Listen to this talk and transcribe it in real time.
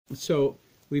So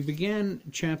we began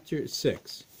chapter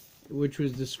 6, which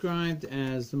was described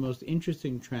as the most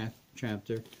interesting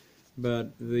chapter,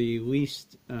 but the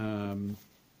least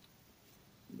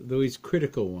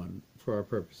critical one for our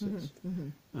purposes,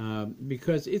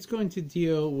 because it's going to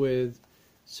deal with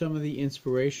some of the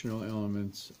inspirational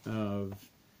elements of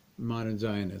modern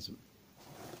Zionism,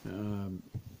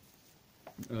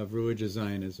 of religious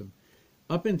Zionism.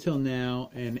 Up until now,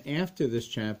 and after this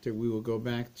chapter, we will go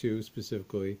back to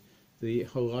specifically the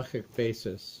halachic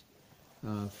basis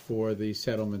for the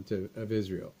settlement of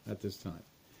Israel at this time.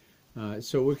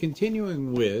 So we're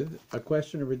continuing with a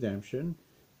question of redemption.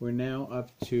 We're now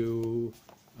up to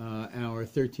our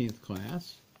 13th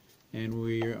class, and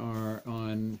we are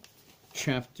on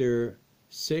chapter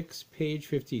 6, page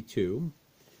 52.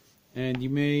 And you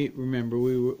may remember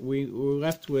we were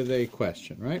left with a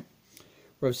question, right?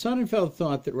 Rav Sonnenfeld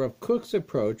thought that Rav Kook's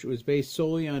approach was based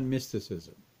solely on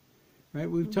mysticism, right?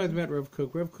 We've talked about Rav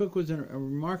Kook. Rav Kook was a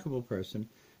remarkable person.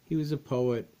 He was a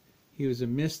poet. He was a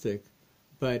mystic,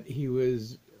 but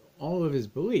all of his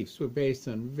beliefs were based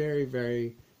on very,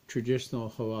 very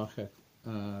traditional halachic,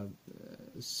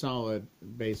 solid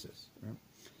basis, right?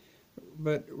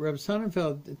 But Rav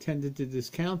Sonnenfeld tended to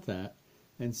discount that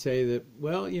and say that,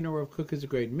 well, Rav Kook is a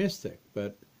great mystic,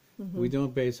 but we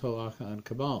don't base halacha on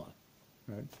Kabbalah.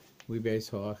 Right? We base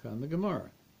halacha on the Gemara.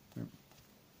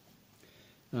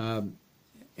 Right?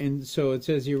 And so it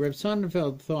says here, Rav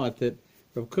Sonnenfeld thought that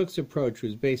Rav Kook's approach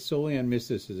was based solely on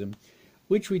mysticism,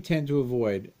 which we tend to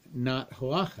avoid, not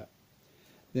halacha.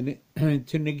 Then,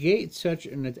 to negate such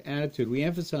an attitude, we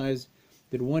emphasize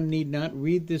that one need not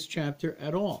read this chapter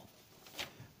at all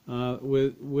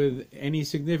with any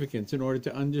significance in order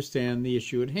to understand the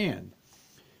issue at hand.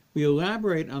 We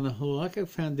elaborate on the halakhic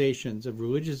foundations of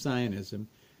religious Zionism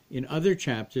in other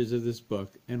chapters of this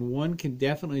book, and one can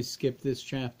definitely skip this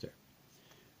chapter.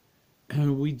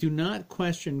 We do not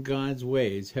question God's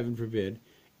ways, heaven forbid,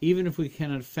 even if we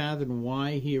cannot fathom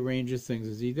why he arranges things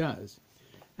as he does.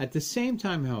 At the same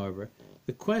time, however,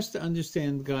 the quest to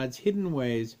understand God's hidden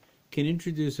ways can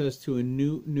introduce us to a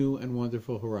new and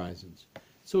wonderful horizons.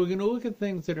 So we're going to look at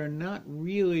things that are not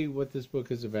really what this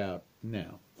book is about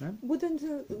now. Right? Wouldn't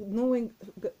knowing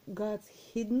God's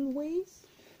hidden ways?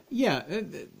 Yeah,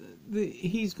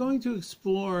 he's going to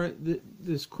explore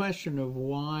this question of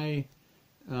why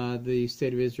the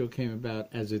State of Israel came about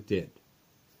as it did.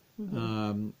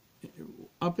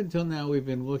 Up until now, we've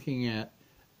been looking at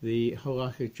the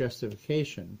halachic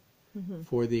justification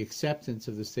for the acceptance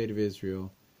of the State of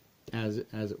Israel as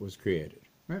it was created.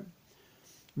 Right?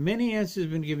 Many answers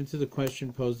have been given to the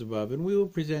question posed above, and we will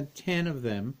present 10 of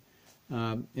them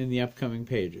in the upcoming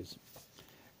pages.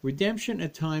 Redemption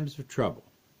at times of trouble.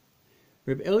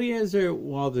 Reb Eliezer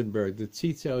Waldenberg, the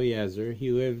Tzitz Eliezer,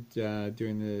 he lived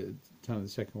during the time of the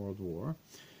Second World War,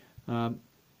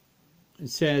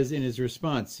 says in his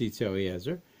response, Tzitz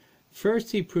Eliezer,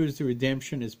 first he proves the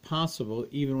redemption is possible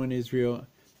even when Israel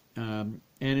and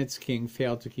its king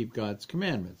failed to keep God's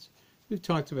commandments. We've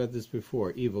talked about this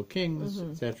before, evil kings,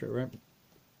 etc., right?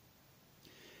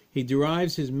 He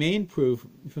derives his main proof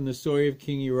from the story of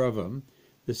King Yerovam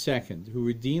II, who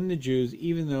redeemed the Jews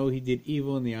even though he did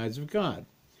evil in the eyes of God.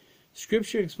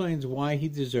 Scripture explains why he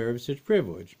deserves such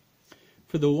privilege.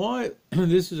 For the law,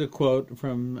 this is a quote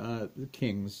from the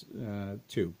Kings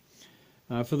 2.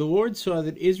 For the Lord saw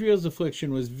that Israel's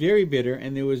affliction was very bitter,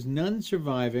 and there was none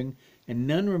surviving and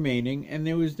none remaining, and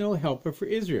there was no helper for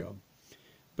Israel.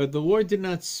 But the Lord did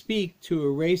not speak to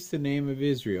erase the name of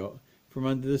Israel from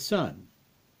under the sun.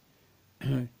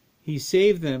 He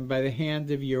saved them by the hand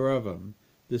of Yerovam,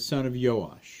 the son of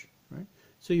Joash. Right?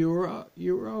 So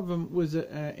Yerovam was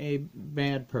a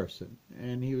bad person,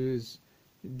 and he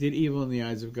did evil in the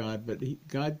eyes of God, but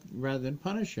God, rather than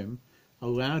punish him,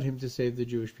 allowed him to save the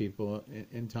Jewish people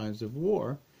in times of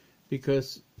war,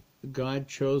 because God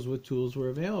chose what tools were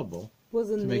available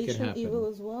to make it happen. Was the nation evil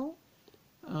as well?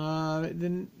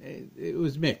 Then it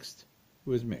was mixed. It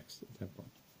was mixed at that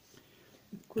point.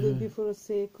 Could it be for the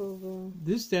sake of...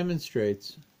 This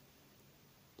demonstrates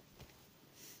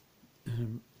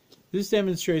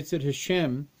that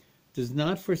Hashem does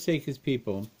not forsake his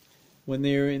people when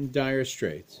they are in dire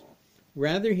straits.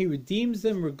 Rather, he redeems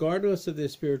them regardless of their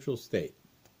spiritual state.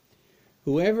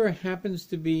 Whoever happens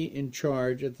to be in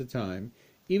charge at the time,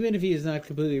 even if he is not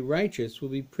completely righteous, will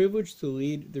be privileged to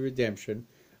lead the redemption,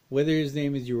 whether his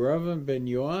name is Yerovam ben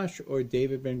Yoash or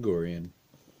David ben Gurion.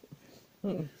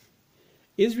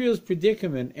 Israel's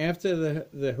predicament after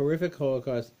the horrific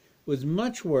Holocaust was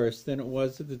much worse than it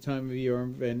was at the time of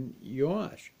Yerovam ben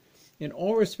Yoash, in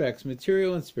all respects,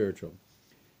 material and spiritual.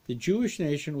 The Jewish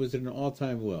nation was at an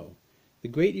all-time low. The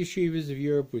great yeshivas of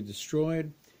Europe were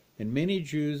destroyed, and many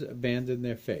Jews abandoned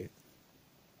their faith.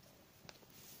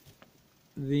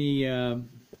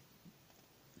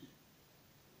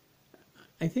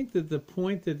 I think that the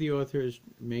point that the author is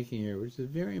making here, which is a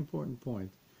very important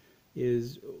point,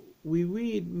 is we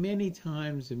read many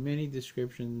times in many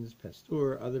descriptions,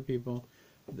 Pasteur, other people,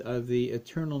 of the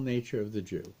eternal nature of the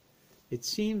Jew. It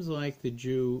seems like the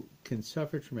Jew can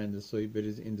suffer tremendously, but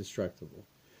is indestructible.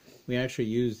 We actually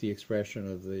use the expression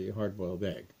of the hard-boiled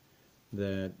egg,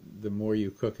 that the more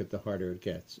you cook it, the harder it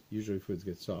gets. Usually foods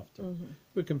get softer,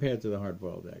 but compared to the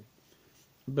hard-boiled egg.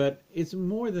 But it's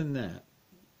more than that.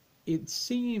 It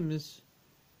seems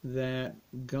that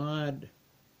God,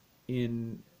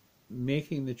 in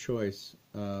making the choice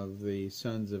of the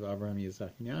sons of Abraham,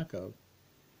 Yitzhak, and Yaakov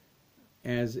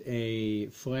as a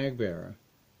flag bearer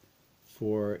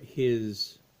for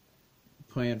his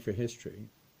plan for history,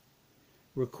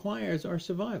 requires our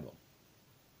survival.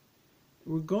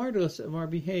 Regardless of our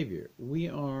behavior, we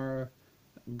are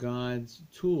God's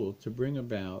tool to bring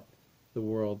about the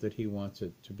world that he wants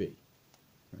it to be.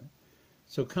 Right?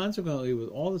 So consequently, with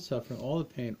all the suffering, all the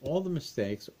pain, all the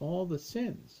mistakes, all the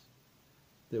sins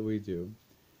that we do,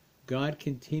 God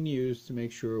continues to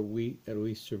make sure we at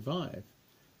least survive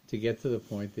to get to the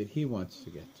point that he wants to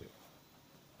get to.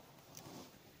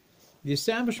 The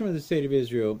establishment of the State of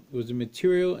Israel was a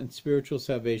material and spiritual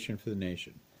salvation for the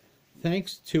nation.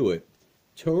 Thanks to it,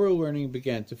 Torah learning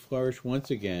began to flourish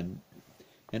once again,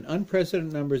 and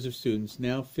unprecedented numbers of students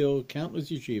now fill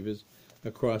countless yeshivas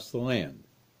across the land.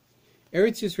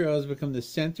 Eretz Yisrael has become the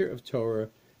center of Torah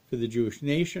for the Jewish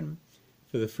nation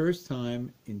for the first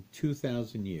time in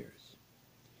 2,000 years,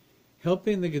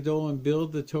 helping the Gedolim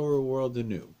build the Torah world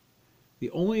anew.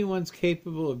 The only ones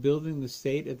capable of building the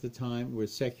state at the time were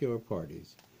secular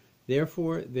parties.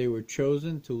 Therefore, they were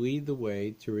chosen to lead the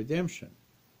way to redemption.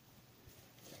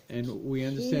 And we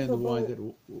understand why it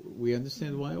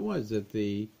was that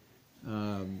the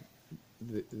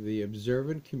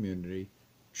observant community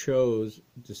chose,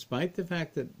 despite the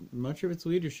fact that much of its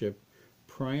leadership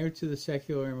prior to the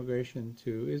secular immigration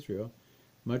to Israel,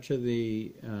 much of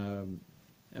the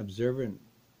observant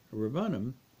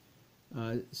Rabbanim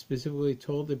specifically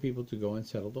told the people to go and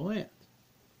settle the land.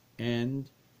 And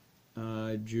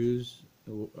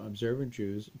observant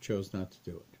Jews chose not to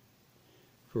do it.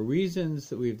 For reasons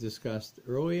that we've discussed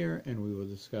earlier and we will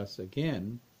discuss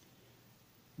again,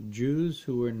 Jews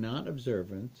who were not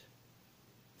observant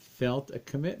felt a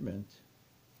commitment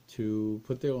to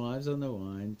put their lives on the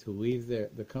line, to leave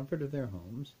the comfort of their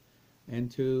homes,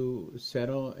 and to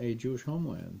settle a Jewish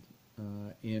homeland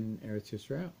in Eretz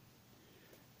Yisrael.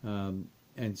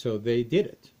 And so they did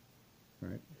it,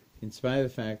 right? In spite of the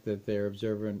fact that their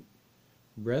observant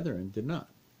brethren did not.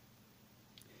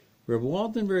 Rabbi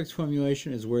Waldenberg's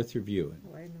formulation is worth reviewing.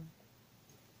 Why not?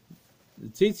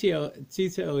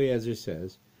 Tzitza Eliezer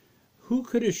says, "Who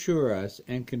could assure us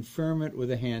and confirm it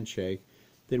with a handshake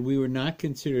that we were not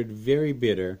considered very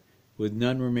bitter, with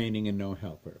none remaining and no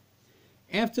helper?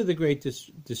 After the great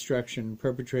destruction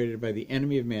perpetrated by the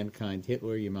enemy of mankind,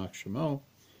 Hitler, Yamach Shemo,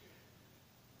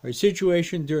 our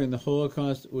situation during the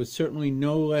Holocaust was certainly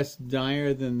no less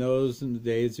dire than those in the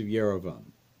days of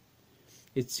Yerovam.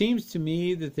 It seems to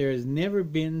me that there has never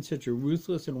been such a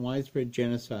ruthless and widespread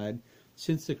genocide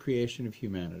since the creation of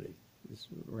humanity," this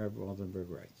Rabbi Waldenberg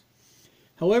writes.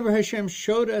 "However, Hashem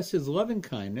showed us his loving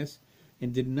kindness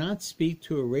and did not speak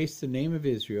to erase the name of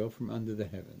Israel from under the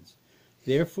heavens.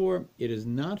 Therefore, it is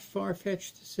not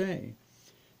far-fetched to say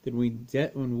that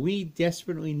when we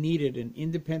desperately needed an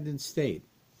independent state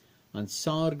on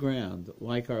solid ground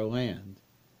like our land,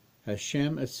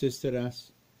 Hashem assisted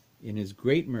us in his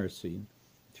great mercy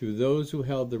through those who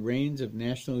held the reins of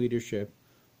national leadership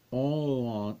all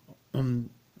along,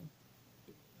 and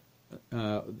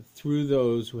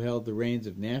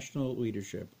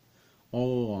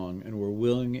were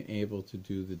willing and able to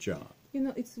do the job." You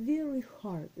know, it's very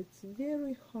hard. It's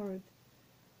very hard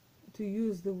to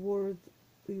use the words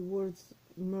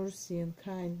mercy and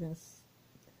kindness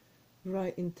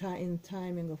right in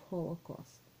timing of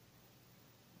Holocaust.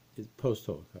 It's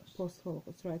post-Holocaust.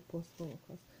 Post-Holocaust, right?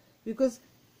 Post-Holocaust, because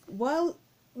while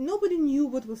nobody knew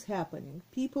what was happening,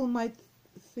 people might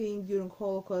think during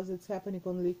Holocaust it's happening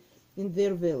only in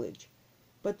their village,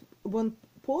 but when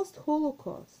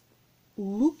post-Holocaust,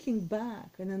 looking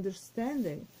back and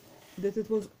understanding that it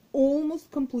was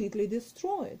almost completely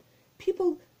destroyed,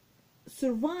 people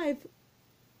survive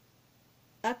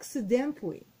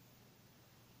accidentally.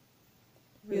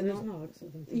 Well, there's no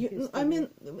accident in history.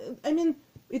 I mean,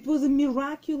 it was a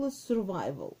miraculous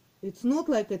survival. It's not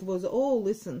like it was, oh,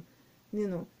 listen,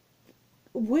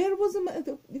 Where was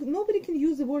nobody can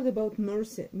use the word about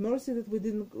mercy? Mercy that we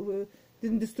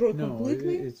didn't destroy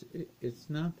completely. It's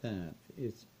not that.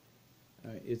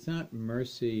 It's not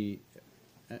mercy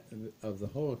of the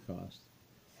Holocaust.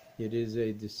 It is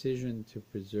a decision to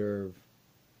preserve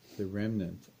the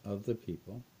remnant of the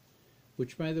people,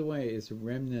 which, by the way, is a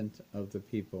remnant of the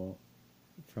people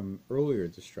from earlier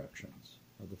destructions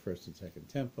of the First and Second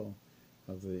Temple,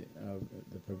 of the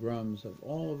pogroms, of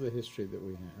all of the history that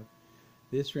we have.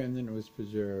 This remnant was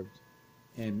preserved,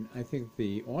 and I think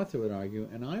the author would argue,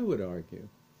 and I would argue,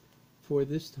 for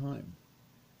this time.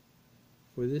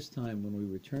 For this time when we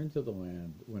return to the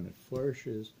land, when it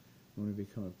flourishes, when we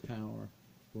become a power,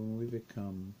 when we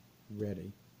become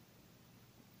ready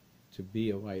to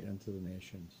be a light unto the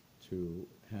nations, to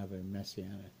have a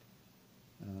messianic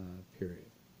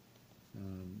period.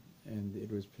 And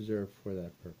it was preserved for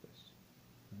that purpose.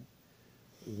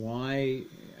 Why?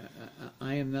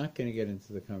 I am not going to get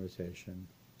into the conversation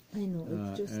I know,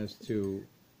 as to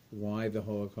why the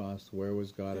Holocaust, where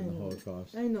was God in the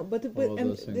Holocaust. I know, but the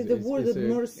It's word of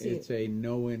mercy. It's a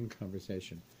no-end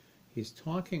conversation. He's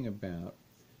talking about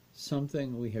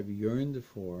something we have yearned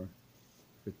for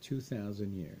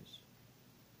 2,000 years.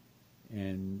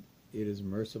 And it is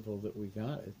merciful that we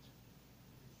got it,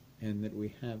 and that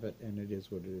we have it, and it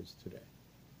is what it is today.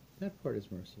 That part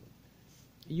is merciful.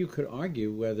 You could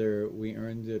argue whether we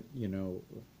earned it,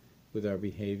 with our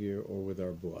behavior or with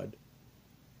our blood.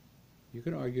 You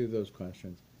can argue those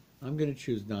questions. I'm going to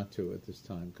choose not to at this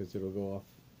time because it'll go off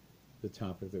the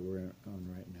topic that we're on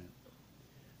right now.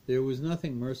 There was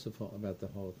nothing merciful about the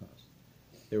Holocaust.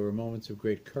 There were moments of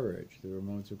great courage. There were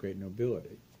moments of great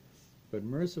nobility. But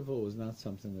merciful was not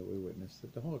something that we witnessed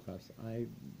at the Holocaust. I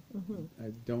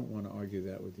don't want to argue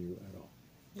that with you at all.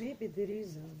 Maybe the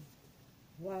reason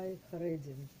why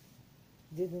Haredim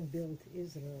didn't build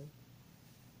Israel,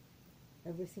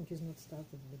 everything is not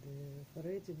started with the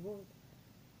Haredi war.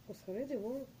 Because Haredi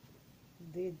war,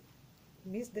 they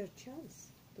missed their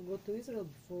chance to go to Israel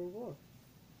before war.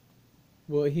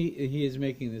 Well, he is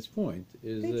making this point.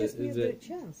 They just missed their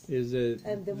chance.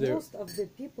 And most of the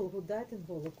people who died in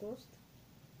Holocaust,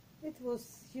 it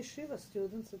was yeshiva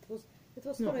students. It was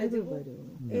No, Haredi war.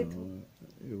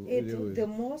 everybody. The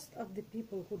most of the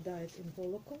people who died in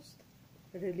Holocaust,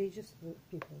 religious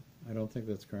people. I don't think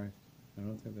that's correct.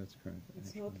 It's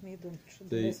actually. not me, don't shoot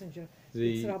the messenger.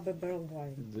 It's Rabbi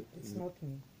Berlwein. It's not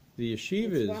me. The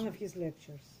yeshivas. It's one of his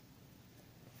lectures.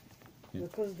 Yeah.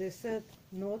 Because they said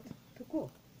not to go.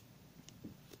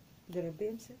 The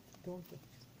Rabbi said, don't go.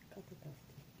 Just cut it off.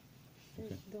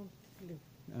 Okay. Don't live.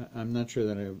 I'm not sure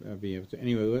that I'll be able to.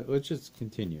 Anyway, let's just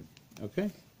continue,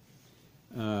 okay?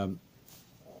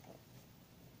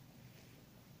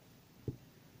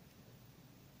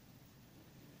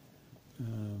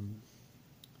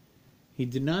 He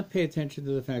did not pay attention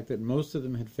to the fact that most of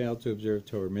them had failed to observe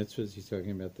Torah mitzvahs. He's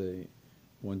talking about the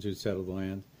ones who settled the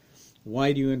land.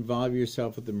 Why do you involve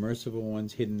yourself with the merciful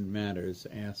one's hidden matters?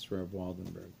 Asked Rav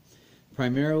Waldenberg.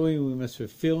 Primarily, we must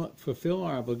fulfill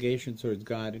our obligations towards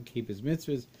God and keep His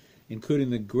mitzvahs,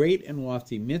 including the great and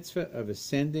lofty mitzvah of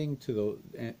ascending to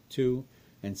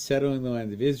and settling the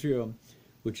land of Israel,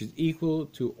 which is equal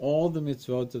to all the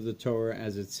mitzvot of the Torah,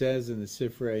 as it says in the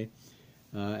Sifrei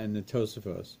and the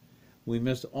Tosafos. We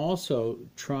must also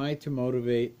try to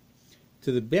motivate,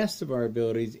 to the best of our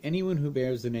abilities, anyone who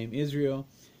bears the name Israel,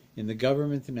 in the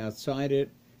government and outside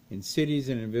it, in cities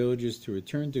and in villages, to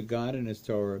return to God and His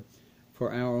Torah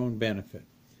for our own benefit.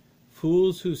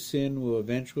 Fools who sin will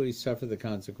eventually suffer the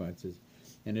consequences,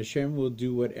 and Hashem will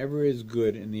do whatever is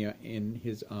good in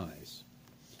His eyes.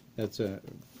 That's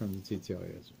from the Tzitz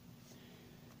Eliezer.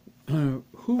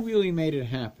 Who really made it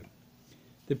happen?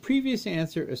 The previous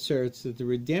answer asserts that the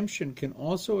redemption can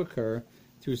also occur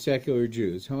through secular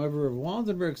Jews. However, Rav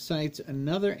Waldenberg cites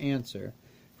another answer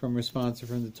from responsive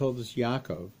from the Toldos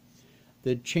Yaakov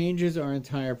that changes our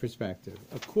entire perspective.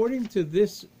 According to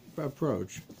this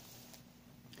approach,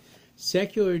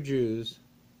 secular Jews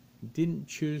didn't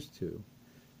choose to.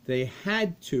 They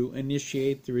had to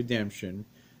initiate the redemption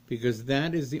because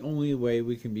that is the only way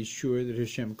we can be sure that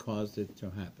Hashem caused it to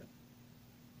happen.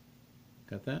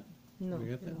 Got that? No. We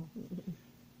got that? No.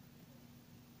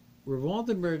 Rav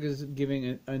Waldenberg is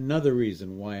giving another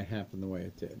reason why it happened the way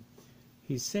it did.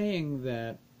 He's saying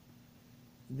that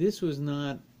this was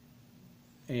not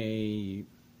a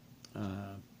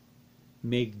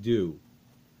make-do.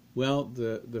 Well,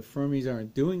 the Fermis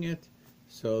aren't doing it,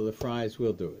 so the Fries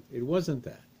will do it. It wasn't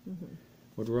that. Mm-hmm.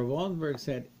 What Rav Waldenberg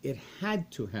said, it had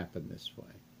to happen this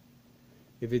way.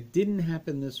 If it didn't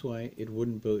happen this way, it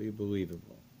wouldn't be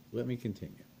believable. Let me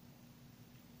continue.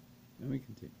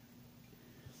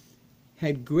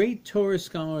 Had great Torah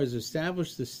scholars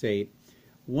established the state,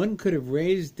 one could have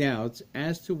raised doubts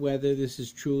as to whether this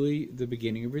is truly the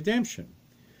beginning of redemption.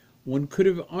 One could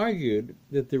have argued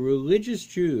that the religious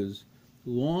Jews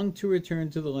longed to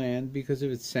return to the land because of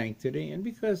its sanctity and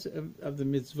because of the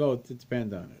mitzvot that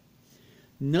depend on it.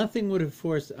 Nothing would have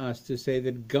forced us to say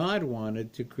that God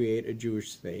wanted to create a Jewish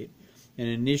state and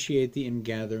initiate the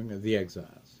ingathering of the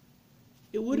exiles.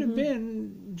 It would have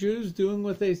been Jews doing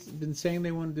what they've been saying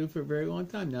they want to do for a very long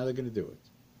time. Now they're going to do it.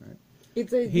 Right?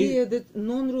 It's the idea that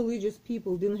non-religious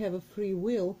people didn't have a free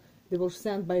will. They were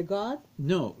sent by God?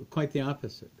 No, quite the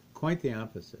opposite. Quite the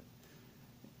opposite.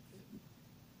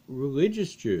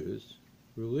 Religious Jews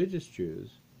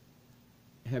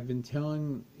have been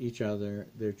telling each other,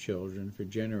 their children, for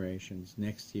generations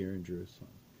next year in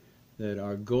Jerusalem, that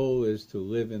our goal is to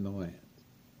live in the land.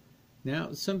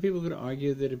 Now, some people could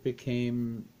argue that it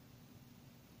became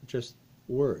just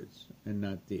words and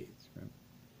not deeds. Right?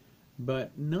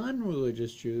 But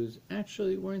non-religious Jews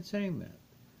actually weren't saying that.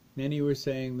 Many were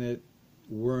saying that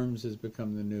Worms has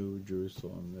become the new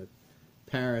Jerusalem, that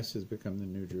Paris has become the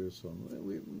new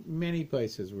Jerusalem. Many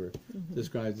places were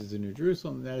described as the new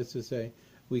Jerusalem. That is to say,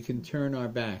 we can turn our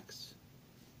backs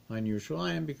on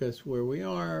Yerushalayim because where we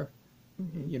are,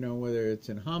 whether it's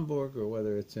in Hamburg or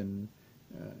whether it's in,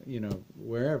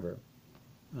 wherever,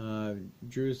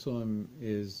 Jerusalem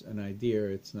is an idea,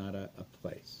 it's not a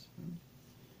place.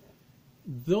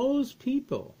 Those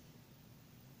people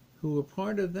who were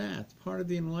part of that, part of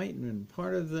the Enlightenment,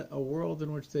 part of a world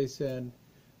in which they said,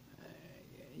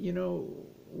 we don't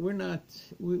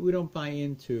buy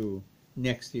into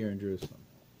next year in Jerusalem.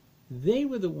 They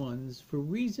were the ones, for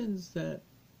reasons that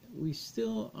we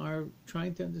still are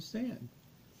trying to understand,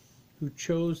 who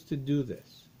chose to do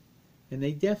this. And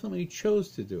they definitely chose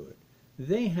to do it.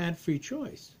 They had free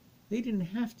choice. They didn't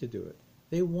have to do it.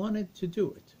 They wanted to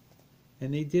do it.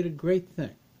 And they did a great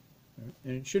thing. Right?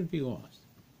 And it shouldn't be lost.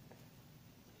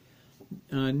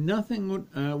 Nothing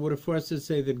would have forced us to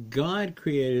say that God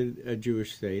created a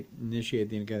Jewish state, initiated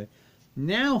the ingathering.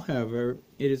 Now, however,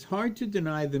 it is hard to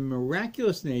deny the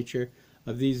miraculous nature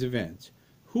of these events.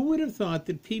 Who would have thought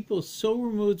that people so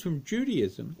removed from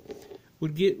Judaism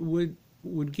would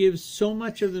give so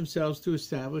much of themselves to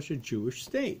establish a Jewish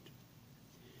state?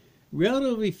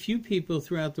 Relatively few people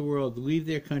throughout the world leave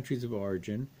their countries of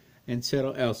origin and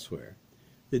settle elsewhere.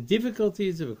 The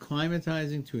difficulties of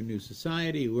acclimatizing to a new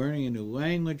society, learning a new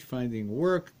language, finding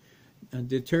work,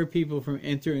 deter people from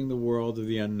entering the world of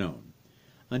the unknown.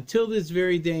 Until this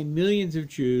very day, millions of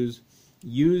Jews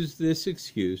use this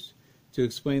excuse to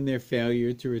explain their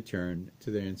failure to return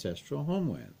to their ancestral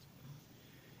homeland.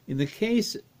 In the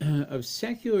case of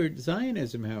secular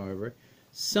Zionism, however,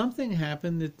 something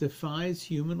happened that defies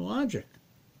human logic.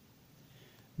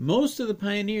 Most of the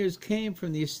pioneers came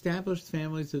from the established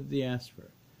families of the diaspora.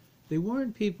 They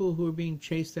weren't people who were being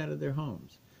chased out of their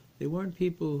homes. They weren't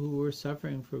people who were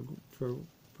suffering for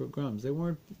pogroms. They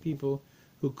weren't people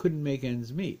who couldn't make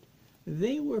ends meet.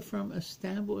 They were from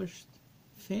established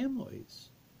families.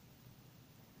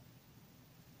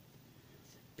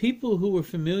 People who were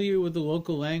familiar with the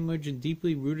local language and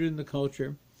deeply rooted in the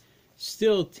culture.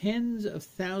 Still, tens of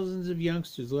thousands of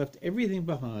youngsters left everything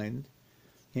behind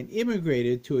and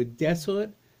immigrated to a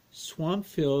desolate,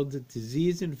 swamp-filled,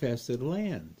 disease-infested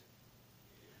land.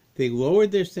 They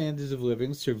lowered their standards of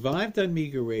living, survived on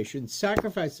meager rations,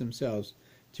 sacrificed themselves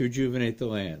to rejuvenate the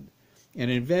land, and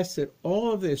invested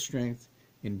all of their strength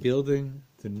in building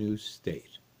the new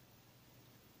state.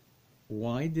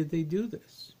 Why did they do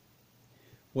this?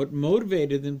 What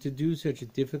motivated them to do such a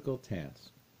difficult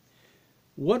task?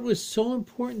 What was so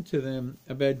important to them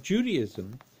about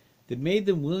Judaism that made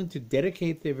them willing to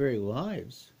dedicate their very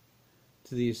lives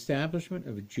to the establishment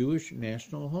of a Jewish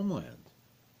national homeland?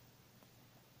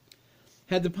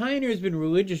 Had the pioneers been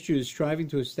religious Jews striving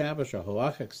to establish a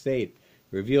halachic state,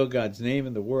 reveal God's name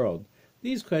in the world,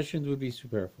 these questions would be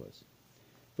superfluous.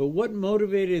 But what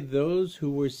motivated those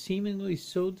who were seemingly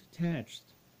so detached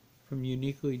from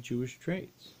uniquely Jewish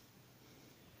traits?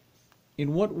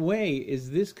 In what way is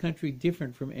this country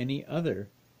different from any other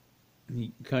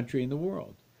country in the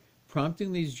world,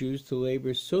 prompting these Jews to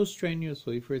labor so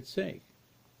strenuously for its sake?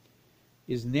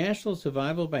 Is national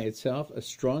survival by itself a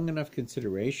strong enough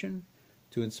consideration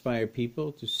to inspire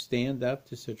people to stand up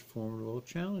to such formidable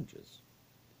challenges?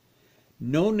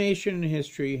 No nation in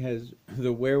history has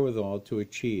the wherewithal to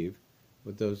achieve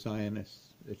what those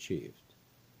Zionists achieved.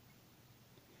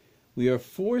 We are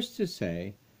forced to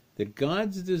say that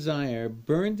God's desire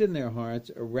burned in their hearts,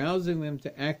 arousing them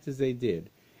to act as they did.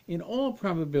 In all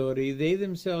probability, they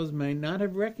themselves may not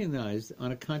have recognized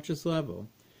on a conscious level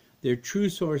their true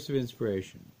source of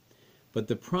inspiration. but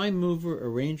the prime mover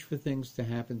arranged for things to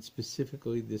happen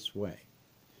specifically this way.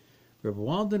 Rabbi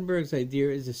Waldenberg's idea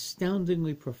is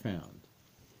astoundingly profound.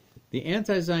 The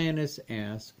anti-Zionists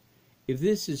ask, if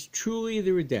this is truly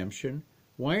the redemption,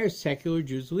 why are secular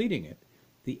Jews leading it?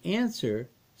 The answer,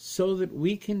 so that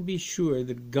we can be sure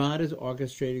that God is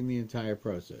orchestrating the entire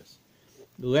process.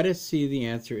 Let us see the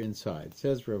answer inside,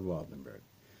 says Rabbi Waldenberg.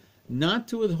 Not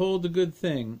to withhold a good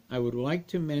thing, I would like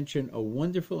to mention a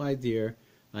wonderful idea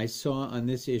I saw on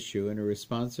this issue in a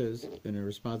response of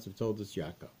Toldos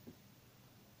Yaakov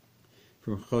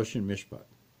from Choshen Mishpat.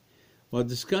 While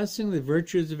discussing the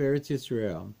virtues of Eretz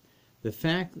Yisrael, the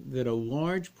fact that a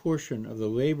large portion of the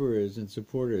laborers and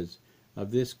supporters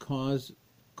of this cause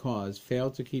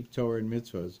failed to keep Torah and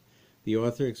mitzvahs, the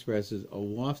author expresses a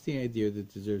lofty idea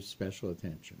that deserves special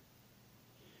attention.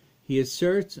 He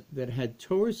asserts that had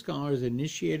Torah scholars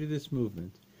initiated this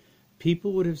movement,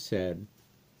 people would have said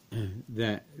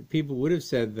that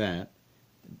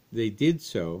they did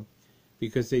so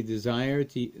because they desire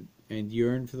to and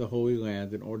yearn for the Holy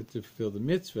Land in order to fulfill the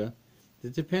mitzvah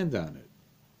that depend on it.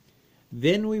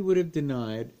 Then we would have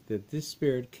denied that this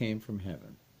spirit came from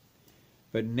heaven.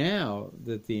 But now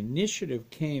that the initiative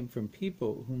came from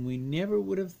people whom we never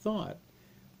would have thought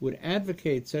would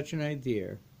advocate such an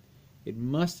idea, it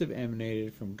must have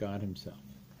emanated from God himself.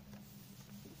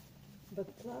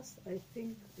 But plus, I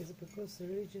think it's because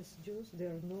religious Jews, they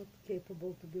are not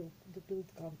capable to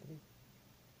build country.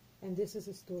 And this is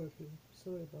a story here.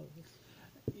 Sorry about this.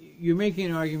 You're making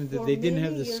an argument that For they didn't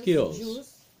have many the years, skills.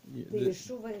 Jews, the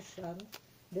Yeshuva Yeshan,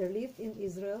 they lived in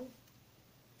Israel,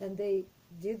 and they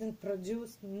didn't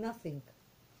produce nothing.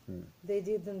 They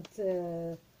didn't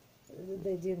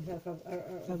have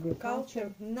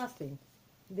agriculture, nothing.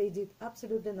 They did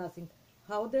absolutely nothing.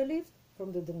 How they lived?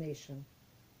 From the donation.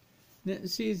 Now,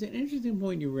 see, it's an interesting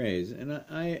point you raise, and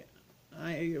I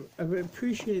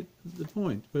appreciate the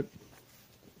point, but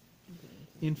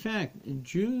in fact,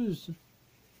 Jews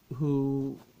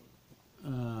who,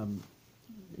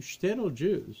 shtetl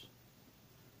Jews,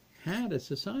 had a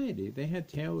society. They had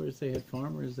tailors, they had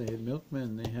farmers, they had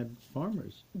milkmen, they had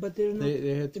farmers. But they're not,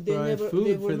 they had to provide food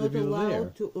they were for the not people allowed there.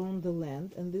 to own the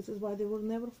land, and this is why they were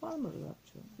never farmers,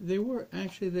 actually. They were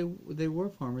actually they were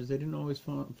farmers. They didn't always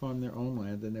farm their own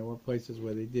land, and there were places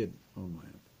where they did own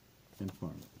land and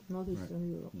farm it. Not Eastern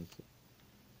Europe.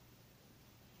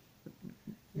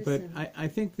 But I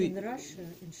think in Russia,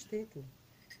 in shtetl,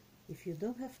 if you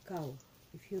don't have cow,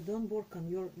 if you don't work on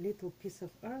your little piece of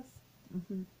earth,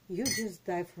 you just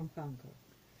die from hunger.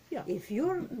 Yeah. If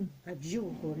you're a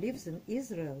Jew who lives in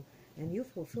Israel and you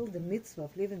fulfill the mitzvah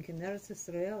of living in Eretz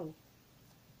Israel,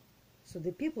 so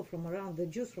the people from around, the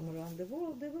Jews from around the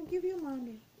world, they will give you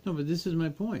money. No, but this is my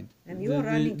point. And you are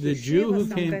running the yeshiva, Jew who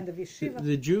some came, kind of yeshiva.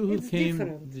 the Jew who It's came,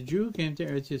 different. the Jew who came to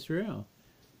Eretz Yisrael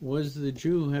was the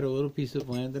Jew who had a little piece of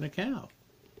land and a cow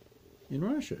in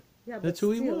Russia. Yeah, That's but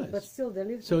who he still, was. But still, they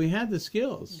lived. So he had the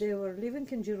skills. They were living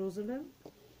in Jerusalem.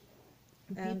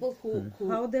 And People who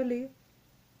how they live?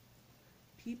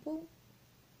 people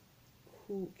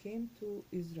who came to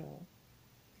Israel,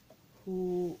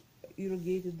 who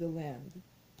irrigated the land,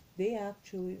 they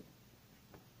actually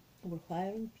were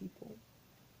hiring people.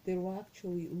 They were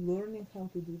actually learning how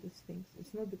to do these things.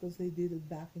 It's not because they did it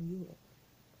back in Europe.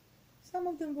 Some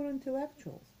of them were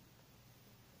intellectuals,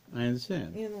 I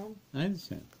understand. you know. I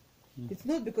understand. It's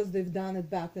not because they've done it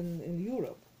back in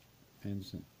Europe. I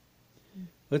understand.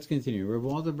 Let's continue. Rabbi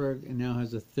Waldenberg now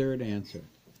has a third answer.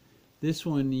 This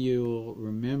one you'll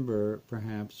remember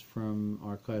perhaps from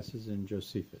our classes in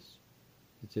Josephus.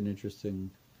 It's an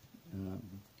interesting...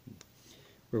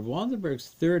 Rabbi Waldenberg's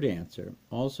third answer,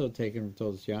 also taken from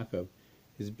Toldos Yaakov,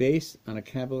 is based on a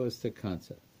Kabbalistic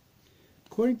concept.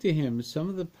 According to him, some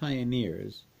of the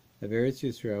pioneers of Eretz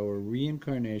Yisrael were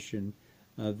reincarnation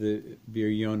of the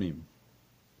Biryonim.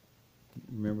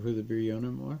 Remember who the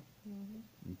Biryonim are?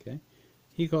 Okay.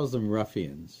 He calls them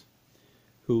ruffians,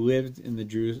 who lived in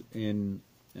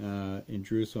in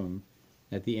Jerusalem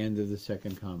at the end of the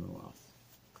Second Commonwealth.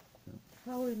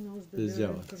 How he knows that The they're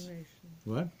zealots. incarnation?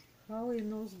 What? How he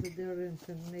knows that they're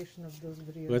incarnation of those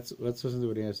videos? Let's listen to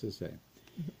what he has to say.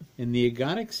 In the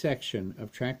Agadic section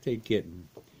of Tractate Gittin,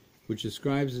 which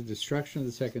describes the destruction of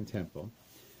the Second Temple,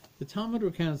 the Talmud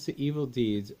recounts the evil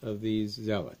deeds of these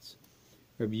zealots.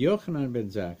 Rabbi Yochanan ben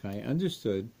Zakkai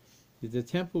understood that the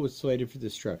temple was slated for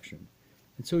destruction,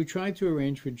 and so he tried to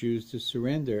arrange for Jews to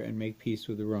surrender and make peace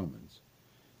with the Romans.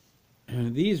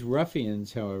 These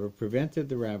ruffians, however, prevented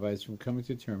the rabbis from coming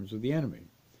to terms with the enemy.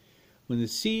 When the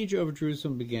siege over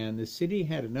Jerusalem began, the city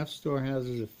had enough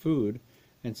storehouses of food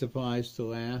and supplies to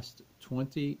last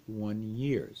 21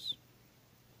 years.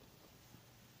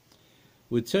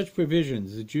 With such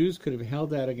provisions, the Jews could have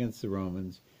held out against the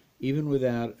Romans even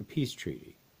without a peace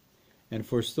treaty, and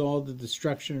forestalled the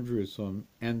destruction of Jerusalem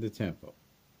and the temple.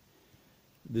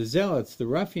 The Zealots, the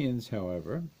ruffians,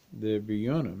 however, the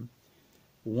Biryonim,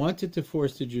 wanted to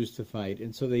force the Jews to fight,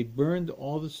 and so they burned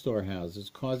all the storehouses,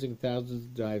 causing thousands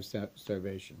to die of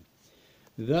starvation.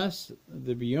 Thus,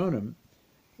 the Biryonim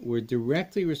were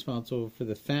directly responsible for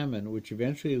the famine which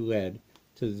eventually led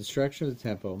to the destruction of the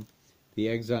temple, the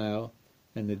exile,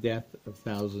 and the death of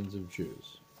thousands of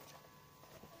Jews.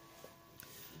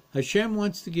 Hashem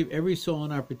wants to give every soul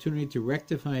an opportunity to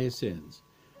rectify his sins.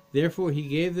 Therefore, he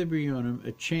gave the Biryonim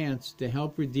a chance to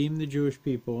help redeem the Jewish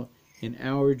people in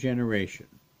our generation.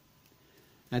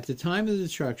 At the time of the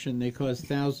destruction, they caused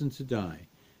thousands to die.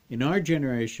 In our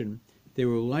generation, they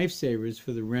were lifesavers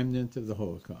for the remnant of the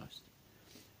Holocaust.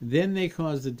 Then they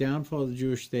caused the downfall of the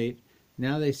Jewish state.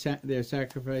 Now they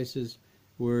sacrificed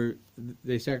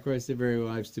their very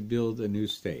lives to build a new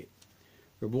state.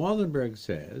 Rabbi Waldenberg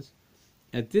says,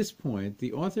 at this point,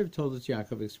 the author of Toldos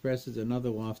Yaakov expresses another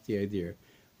lofty idea,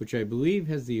 which I believe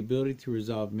has the ability to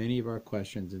resolve many of our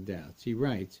questions and doubts. He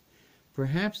writes,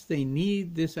 perhaps they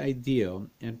need this ideal,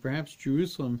 and perhaps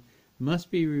Jerusalem must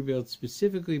be rebuilt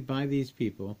specifically by these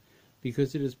people,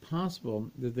 because it is possible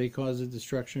that they caused the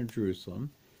destruction of Jerusalem,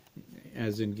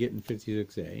 as in Gittin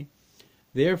 56a.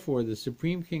 Therefore, the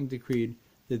Supreme King decreed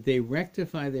that they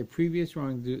rectify their previous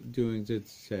wrongdoings, it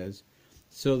says,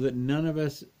 so that none of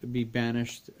us be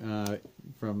banished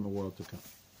from the world to come.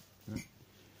 Right?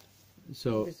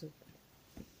 So,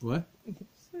 what?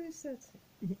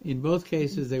 In both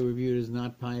cases, they were viewed as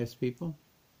not pious people.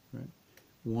 Right?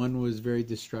 One was very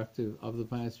destructive of the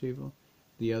pious people.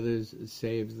 The others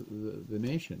saved the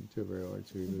nation to a very large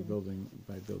degree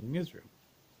by building Israel.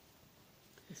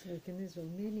 It's like in Israel,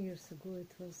 many years ago,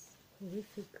 it was a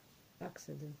horrific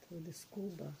accident with the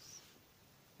school bus.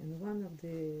 And one of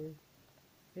the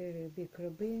very big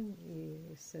rabbin, he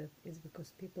said, it's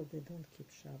because people, they don't keep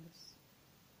Shabbos.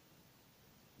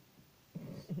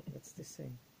 That's the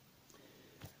same.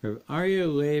 Rav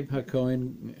Aryeh Leib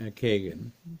HaKohen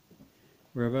Kagan.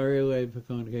 Rav Aryeh Leib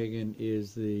HaKohen Kagan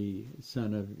is the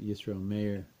son of Yisrael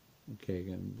Meir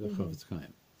Kagan, the Chofetz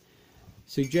Chaim.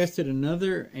 Suggested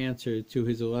another answer to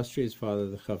his illustrious father,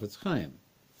 the Chofetz Chaim.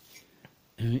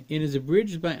 In his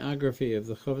abridged biography of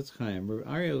the Chofetz Chaim, Rav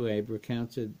Aryeh Leib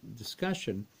recounts a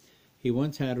discussion he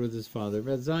once had with his father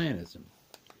about Zionism.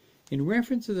 In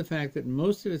reference to the fact that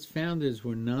most of its founders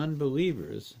were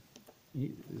non-believers,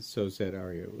 so said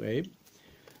Aryeh Leib,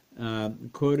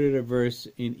 quoted a verse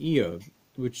in Eov,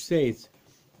 which states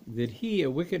that he,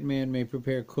 a wicked man, may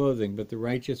prepare clothing, but the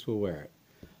righteous will wear it.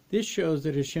 This shows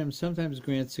that Hashem sometimes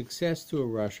grants success to a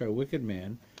rasha, a wicked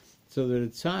man, so that a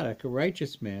tzaddik, a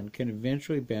righteous man, can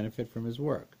eventually benefit from his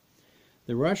work.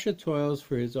 The rasha toils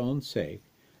for his own sake,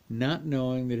 not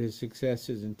knowing that his success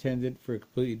is intended for a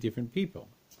completely different people.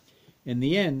 In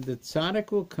the end, the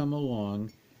tzaddik will come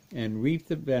along and reap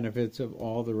the benefits of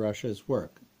all the rasha's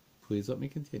work. Please let me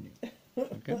continue.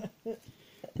 Okay?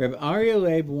 Rabbi Aryeh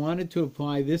Leib wanted to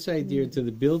apply this idea to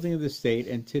the building of the state,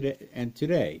 and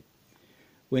today,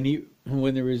 when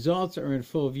the results are in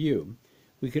full view,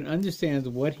 we can understand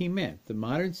what he meant. The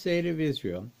modern state of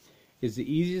Israel is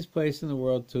the easiest place in the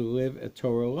world to live a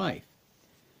Torah life.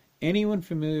 Anyone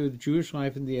familiar with Jewish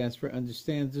life in the diaspora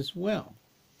understands this well.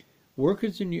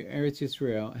 Workers in Eretz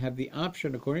Yisrael have the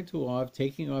option, according to law, of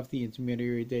taking off the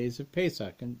intermediary days of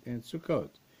Pesach and Sukkot.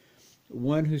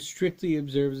 One who strictly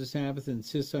observes the Sabbath and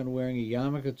insists on wearing a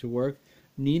yarmulke to work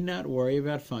need not worry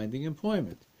about finding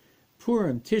employment.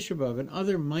 Purim, Tisha B'Av, and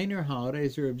other minor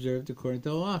holidays are observed according to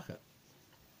halacha.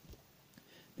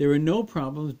 There are no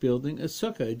problems building a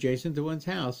sukkah adjacent to one's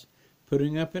house,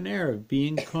 putting up an erev,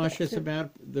 being cautious about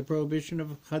the prohibition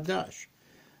of chadash,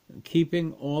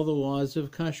 keeping all the laws of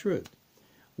kashrut.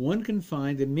 One can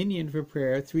find a minyan for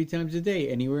prayer 3 times a day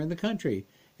anywhere in the country,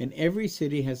 and every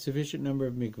city has sufficient number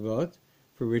of mikvot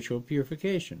for ritual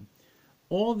purification.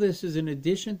 All this is in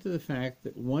addition to the fact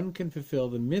that one can fulfill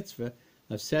the mitzvah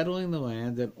of settling the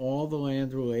land and all the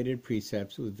land-related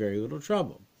precepts with very little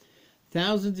trouble.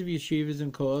 Thousands of yeshivas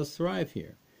and kollels thrive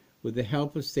here, with the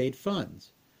help of state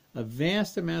funds. A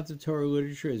vast amount of Torah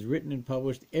literature is written and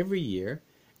published every year,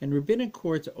 and rabbinic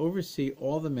courts oversee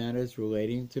all the matters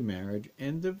relating to marriage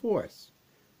and divorce.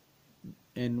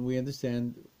 And we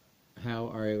understand how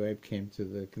Aryeh Leib came to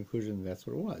the conclusion that that's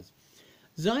what it was.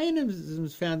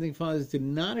 Zionism's founding fathers did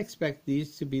not expect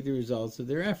these to be the results of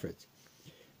their efforts.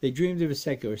 They dreamed of a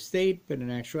secular state, but in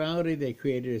actuality they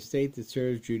created a state that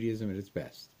serves Judaism at its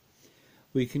best.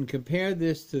 We can compare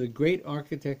this to the great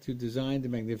architect who designed the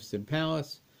magnificent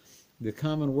palace. The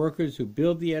common workers who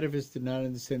build the edifice did not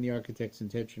understand the architect's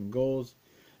intention and goals.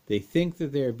 They think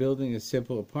that they are building a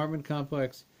simple apartment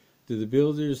complex. Do the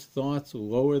builders' thoughts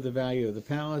lower the value of the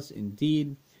palace?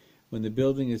 Indeed, when the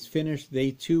building is finished,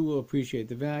 they too will appreciate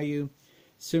the value.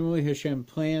 Similarly, Hashem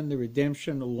planned the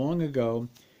redemption long ago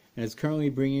and is currently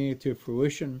bringing it to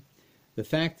fruition. The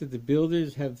fact that the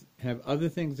builders have other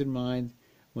things in mind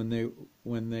when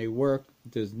they work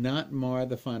does not mar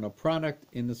the final product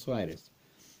in the slightest.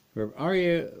 Rabbi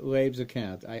Aryeh Leib's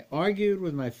account: I argued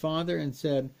with my father and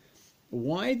said,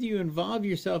 why do you involve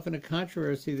yourself in a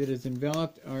controversy that has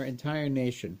enveloped our entire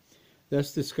nation,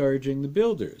 thus discouraging the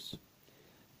builders?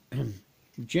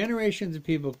 Generations of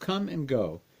people come and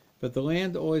go, but the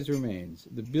land always remains.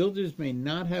 The builders may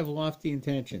not have lofty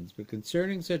intentions, but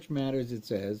concerning such matters it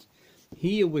says,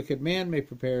 he, a wicked man, may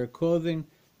prepare clothing,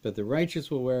 but the righteous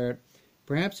will wear it.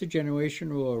 Perhaps a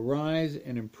generation will arise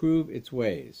and improve its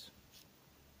ways.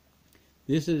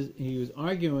 He was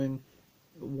arguing,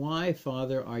 why,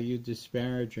 Father, are you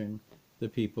disparaging the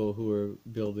people who are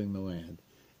building the land?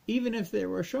 Even if they're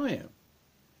Rishoyim,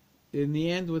 in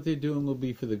the end what they're doing will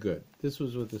be for the good. This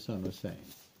was what the son was saying.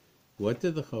 What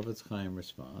did the Chofetz Chaim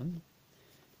respond?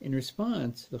 In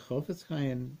response, the Chofetz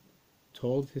Chaim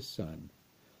told his son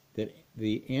that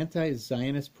the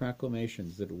anti-Zionist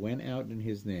proclamations that went out in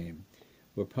his name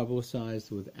were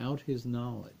publicized without his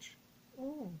knowledge.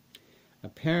 Oh.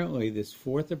 Apparently, this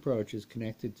fourth approach is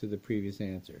connected to the previous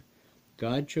answer.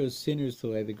 God chose sinners to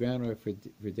lay the groundwork for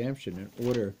redemption in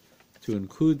order to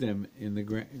include them in the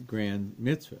grand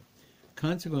mitzvah.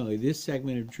 Consequently, this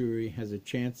segment of Jewry has a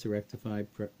chance to rectify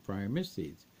prior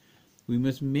misdeeds. We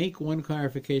must make one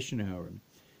clarification, however.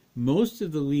 Most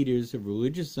of the leaders of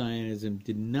religious Zionism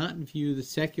did not view the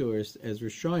secularists as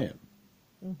Rishoyim.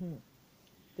 Mm-hmm.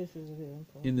 This is very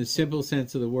important. In the simple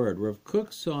sense of the word. Rav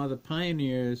Kook saw the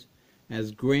pioneers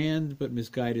as grand but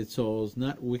misguided souls,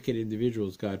 not wicked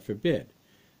individuals, God forbid.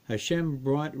 Hashem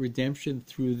brought redemption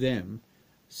through them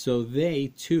so they,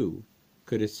 too,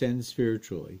 could ascend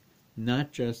spiritually,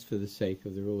 not just for the sake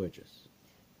of the religious.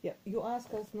 Yeah, you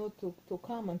asked us not to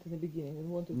comment in the beginning and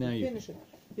wanted Now to finish it.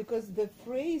 Because the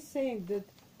phrase saying that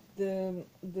the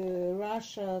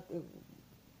Russia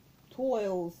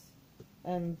toils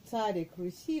and Tzaddik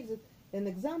receives it, an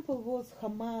example was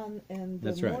Haman and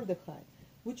Mordechai,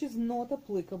 which is not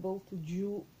applicable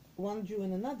to one Jew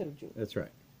and another Jew. That's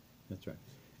right. That's right.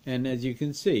 And as you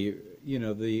can see,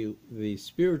 the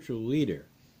spiritual leader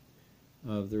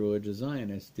of the religious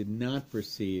Zionists did not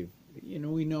perceive,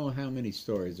 we know how many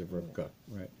stories of Rav Kook,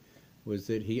 right? Was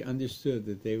that he understood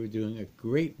that they were doing a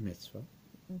great mitzvah,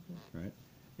 right?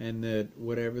 And that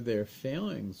whatever their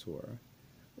failings were,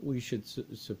 we should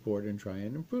support and try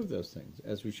and improve those things,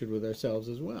 as we should with ourselves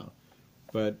as well.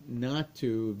 But not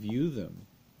to view them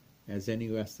as any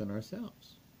less than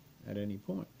ourselves at any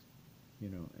point,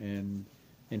 and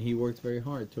he worked very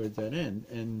hard towards that end,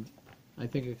 and I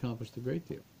think accomplished a great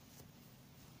deal.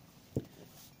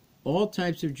 All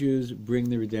types of Jews bring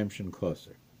the redemption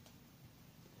closer.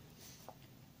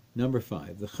 Number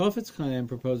 5, the Chofetz Chaim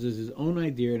proposes his own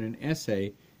idea in an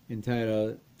essay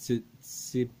entitled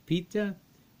Tzipita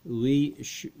Li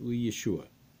Yeshua.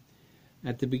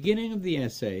 At the beginning of the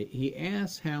essay, he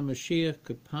asks how Mashiach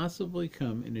could possibly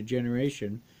come in a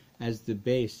generation as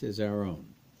debased as our own.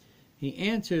 He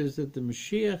answers that the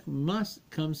Mashiach must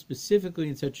come specifically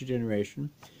in such a generation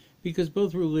because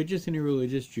both religious and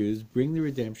irreligious Jews bring the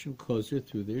redemption closer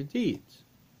through their deeds.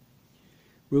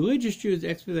 Religious Jews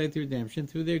expedite the redemption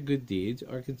through their good deeds,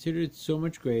 are considered so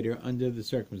much greater under the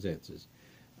circumstances.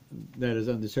 That is,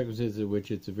 under circumstances in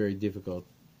which it's a very difficult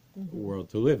world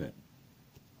to live in.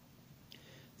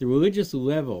 The religious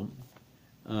level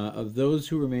of those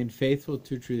who remain faithful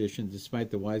to tradition despite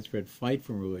the widespread flight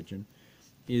from religion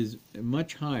is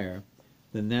much higher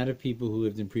than that of people who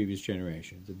lived in previous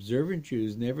generations. Observant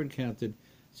Jews never encountered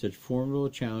such formidable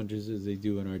challenges as they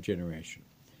do in our generation.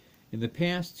 In the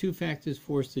past, two factors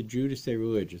forced the Jew to stay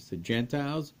religious: the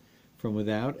Gentiles from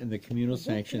without and the communal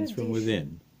sanctions from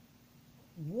within.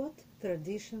 What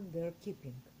tradition they're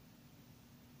keeping?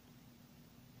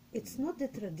 It's not the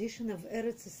tradition of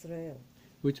Eretz Israel.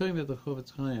 We're talking about the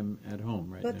Chofetz Chaim at home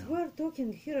right now. But we're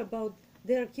talking here about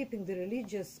they're keeping the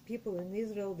religious people in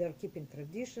Israel, they're keeping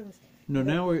traditions. No,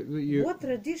 now you're... What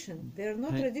tradition? They're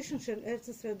not traditions of Eretz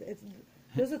Israel.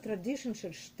 Those are traditions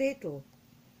of shtetl.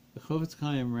 The Chofetz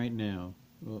Chaim right now,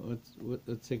 well,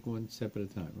 let's take one step at a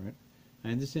time, right?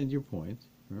 I understand your point,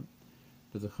 right?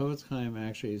 But the Chofetz Chaim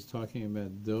actually is talking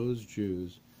about those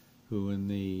Jews who in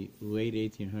the late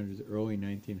 1800s, early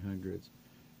 1900s,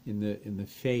 in the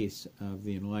face of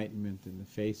the Enlightenment, in the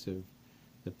face of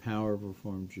the power of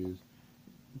Reformed Jews,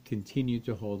 continue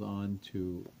to hold on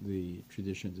to the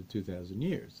traditions of 2,000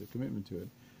 years, the commitment to it,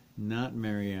 not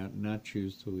marry out, not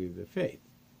choose to leave their faith.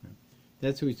 Right?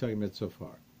 That's what he's talking about so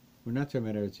far. We're not talking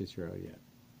about Eretz Yisrael yet.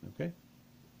 Okay?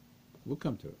 We'll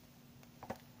come to it.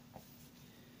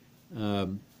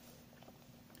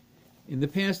 In the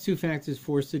past, two factors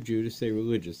forced the Jew to stay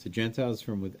religious: the Gentiles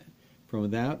from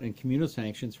without, and communal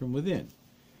sanctions from within.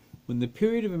 When the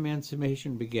period of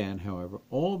emancipation began, however,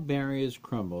 all barriers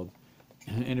crumbled,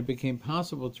 and it became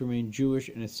possible to remain Jewish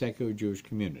in a secular Jewish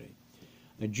community.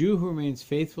 A Jew who remains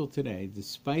faithful today,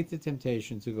 despite the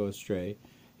temptation to go astray,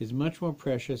 is much more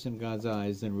precious in God's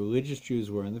eyes than religious Jews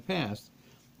were in the past,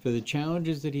 for the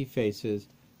challenges that he faces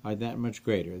are that much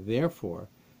greater. Therefore,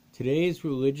 today's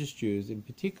religious Jews in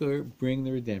particular bring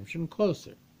the redemption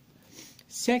closer.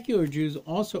 Secular Jews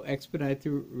also expedite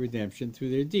the redemption through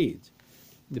their deeds.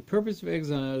 The purpose of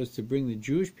exile is to bring the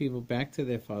Jewish people back to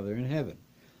their Father in heaven.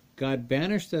 God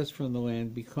banished us from the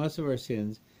land because of our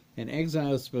sins, and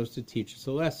exile is supposed to teach us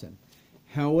a lesson.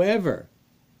 However,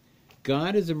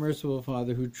 God is a merciful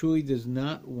Father who truly does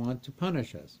not want to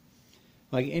punish us.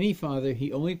 Like any father,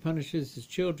 he only punishes his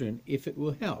children if it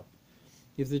will help.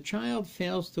 If the child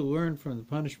fails to learn from the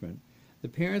punishment, the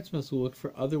parents must look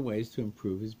for other ways to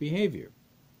improve his behavior.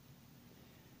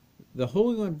 The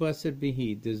Holy One, blessed be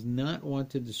He, does not want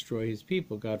to destroy His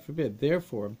people, God forbid.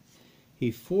 Therefore,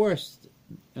 He forced,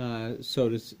 so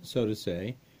to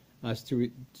say, us to.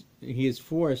 He is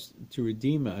forced to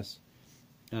redeem us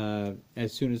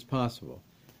as soon as possible.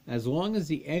 As long as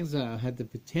the exile had the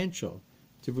potential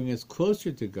to bring us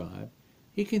closer to God,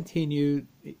 its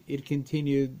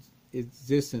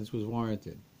existence was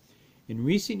warranted. In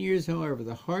recent years, however,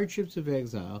 the hardships of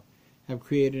exile have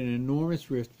created an enormous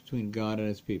rift between God and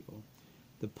His people.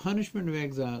 The punishment of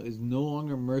exile is no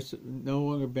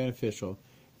longer beneficial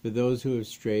for those who have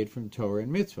strayed from Torah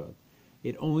and mitzvot.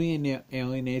 It only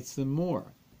alienates them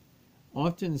more,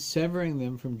 often severing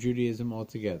them from Judaism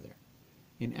altogether.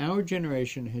 In our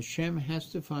generation, Hashem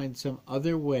has to find some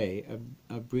other way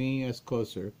of bringing us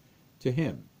closer to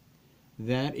Him.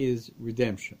 That is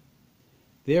redemption.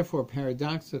 Therefore,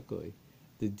 paradoxically,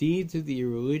 the deeds of the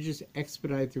irreligious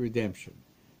expedite the redemption.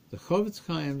 The Chofetz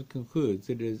Chaim concludes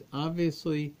that it is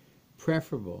obviously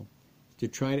preferable to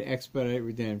try to expedite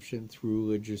redemption through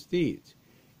religious deeds.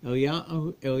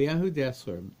 Eliyahu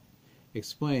Dessler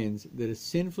explains that a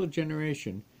sinful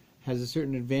generation has a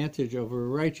certain advantage over a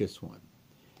righteous one.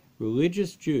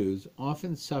 Religious Jews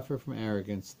often suffer from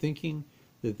arrogance, thinking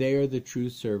that they are the true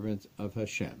servants of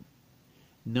Hashem.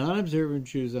 Non-observant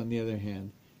Jews, on the other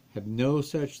hand, have no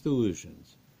such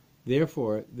delusions.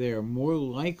 Therefore, they are more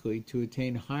likely to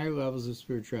attain higher levels of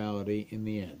spirituality in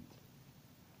the end.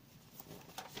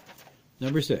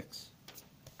 Number 6.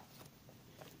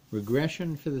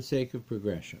 Regression for the sake of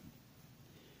progression.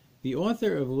 The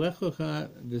author of Lech Lecha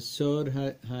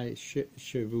V'Sod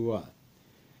HaShavua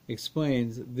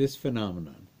explains this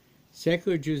phenomenon.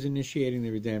 Secular Jews initiating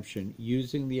the redemption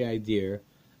using the idea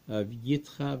of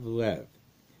Yitchav Lev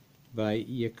by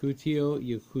Yekutiel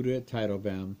Yehuda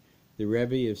Teitelbaum, the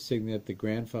Rebbe of Signet, the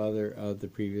grandfather of the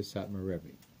previous Satmar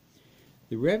Rebbe.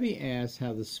 The Rebbe asks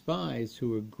how the spies,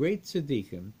 who were great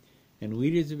tzaddikim and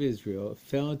leaders of Israel,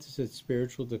 fell into such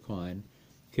spiritual decline,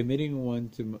 committing one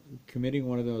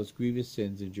of the most grievous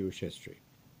sins in Jewish history.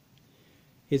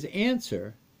 His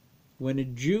answer: when a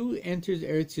Jew enters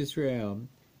Eretz Yisrael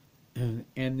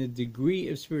and the degree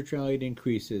of spirituality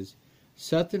increases,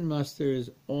 Satan musters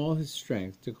all his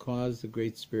strength to cause the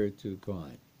Great Spirit to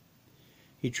decline.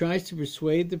 He tries to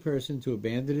persuade the person to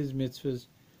abandon his mitzvahs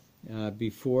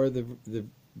before the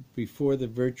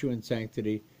virtue and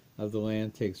sanctity of the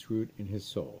land takes root in his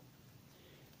soul.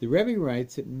 The Rebbe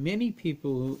writes that many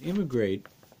people who immigrate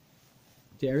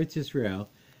to Eretz Yisrael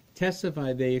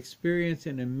testify they experience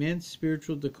an immense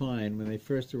spiritual decline when they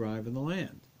first arrive in the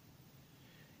land.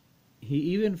 He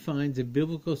even finds a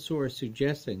biblical source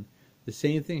suggesting the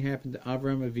same thing happened to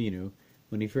Avraham Avinu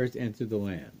when he first entered the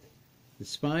land. The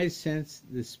spies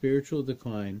sensed the spiritual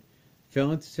decline,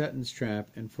 fell into Satan's trap,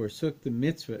 and forsook the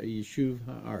mitzvah of Yeshuv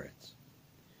Haaretz,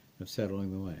 of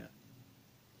settling the land.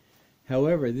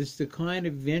 However, this decline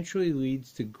eventually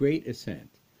leads to great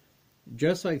ascent.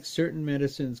 Just like certain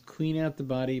medicines clean out the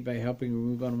body by helping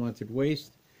remove unwanted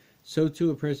waste, so too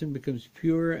a person becomes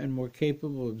purer and more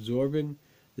capable of absorbing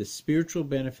the spiritual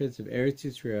benefits of Eretz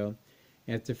Yisrael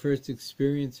after first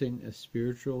experiencing a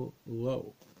spiritual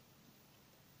low.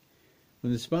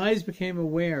 When the spies became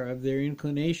aware of their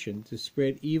inclination to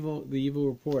spread the evil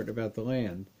report about the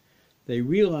land, they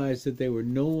realized that they were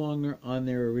no longer on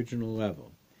their original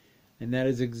level. And that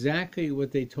is exactly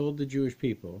what they told the Jewish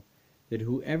people, that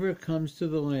whoever comes to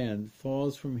the land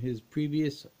falls from his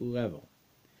previous level.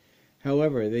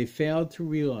 However, they failed to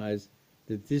realize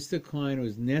that this decline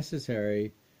was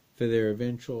necessary for their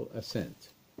eventual ascent.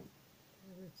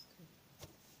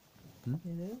 You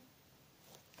know?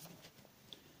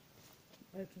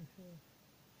 I can feel.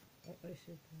 I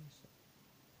see it myself.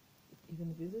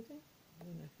 Even visiting?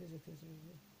 When I visit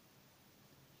Israel,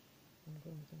 I'm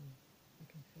going to. I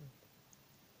can feel it.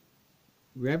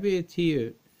 Rabbi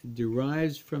Atiyah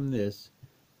derives from this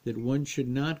that one should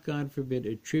not, God forbid,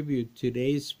 attribute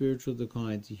today's spiritual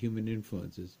decline to human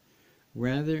influences.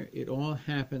 Rather, it all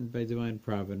happened by divine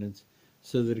providence,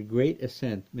 so that a great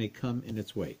ascent may come in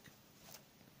its wake.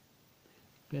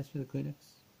 Pass me the Kleenex.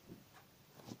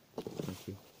 Thank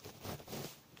you.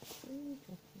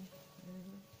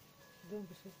 Don't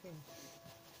be surprised.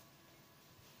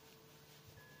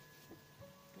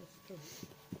 That's true.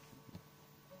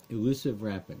 Elusive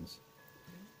wrappings.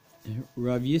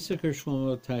 Rav Yisachar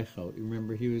Shlomo Teichel, you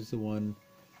remember he was the one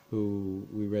who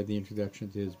we read the introduction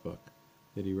to his book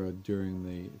that he wrote during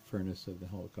the furnace of the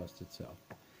Holocaust itself.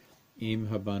 Im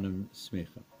Habanim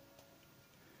Smicha.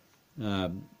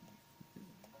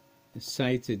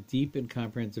 Cites a deep and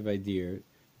comprehensive idea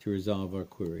to resolve our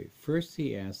query. First,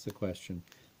 he asks the question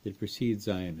that precedes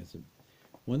Zionism,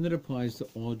 one that applies to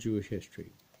all Jewish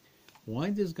history.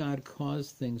 Why does God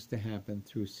cause things to happen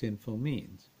through sinful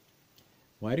means?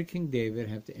 Why did King David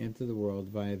have to enter the world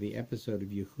via the episode of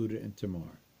Yehuda and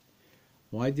Tamar?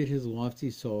 Why did his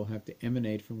lofty soul have to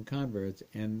emanate from converts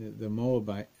and the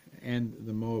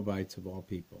Moabites of all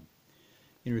people?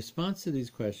 In response to these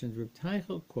questions, Reb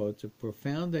Teichel quotes a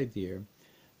profound idea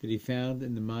that he found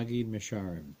in the Magid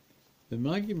Mesharim. The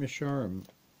Magid Mesharim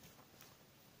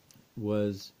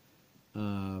was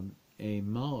a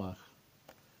malach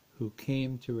who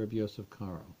came to Rabbi Yosef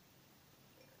Karo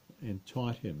and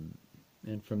taught him,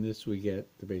 and from this we get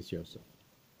the Beis Yosef.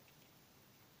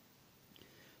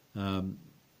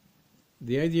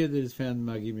 The idea that is found in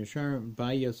Magid Mesharim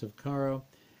by Yosef Karo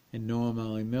and Noam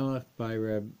Elimelech by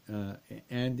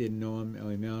and in Noam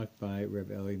Elimelech by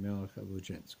Reb Elimelech of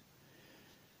Luzhinsk.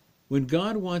 When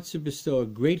God wants to bestow a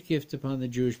great gift upon the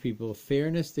Jewish people,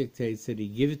 fairness dictates that he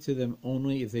give it to them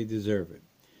only if they deserve it.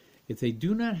 If they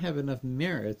do not have enough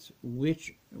merits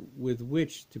with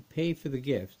which to pay for the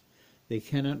gift, they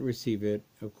cannot receive it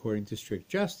according to strict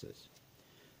justice.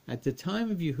 At the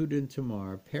time of Yehuda and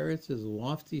Tamar, Peretz's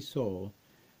lofty soul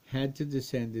had to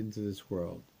descend into this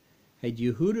world. Had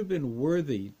Yehuda been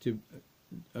worthy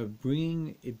of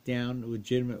bringing it down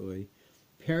legitimately,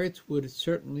 Peretz would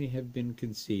certainly have been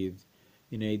conceived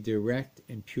in a direct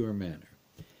and pure manner.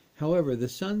 However, the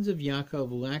sons of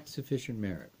Yaakov lacked sufficient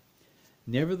merit.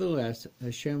 Nevertheless,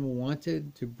 Hashem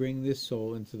wanted to bring this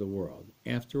soul into the world.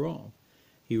 After all,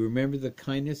 he remembered the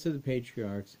kindness of the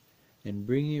patriarchs, and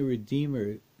bringing a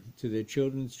Redeemer to their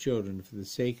children's children for the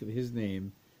sake of his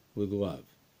name with love.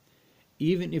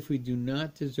 Even if we do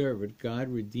not deserve it, God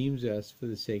redeems us for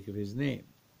the sake of his name,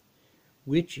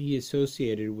 which he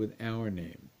associated with our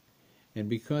name, and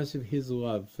because of his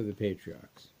love for the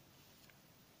patriarchs.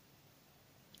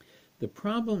 The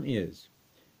problem is,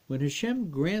 when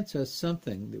Hashem grants us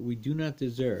something that we do not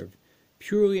deserve,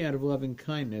 purely out of loving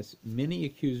kindness, many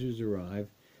accusers arrive,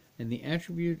 and the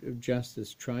attribute of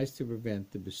justice tries to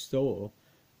prevent the bestowal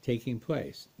taking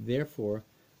place. Therefore,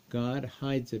 God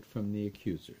hides it from the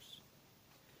accusers.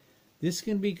 This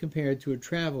can be compared to a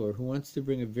traveler who wants to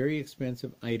bring a very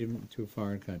expensive item to a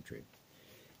foreign country.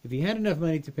 If he had enough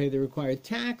money to pay the required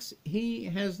tax, he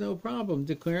has no problem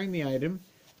declaring the item,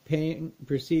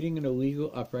 proceeding in a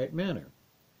legal, upright manner.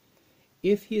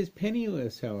 If he is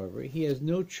penniless, however, he has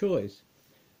no choice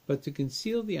but to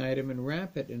conceal the item and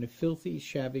wrap it in a filthy,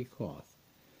 shabby cloth,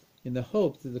 in the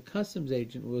hope that the customs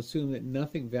agent will assume that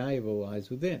nothing valuable lies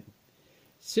within.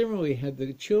 Similarly, had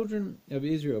the children of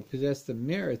Israel possessed the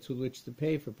merits with which to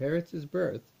pay for Peretz's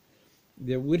birth,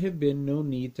 there would have been no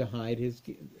need to hide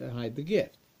the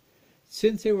gift.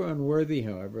 Since they were unworthy,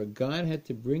 however, God had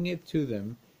to bring it to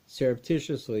them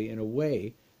surreptitiously in a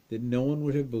way that no one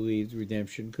would have believed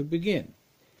redemption could begin.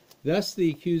 Thus the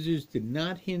accusers did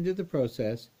not hinder the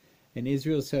process, and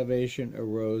Israel's salvation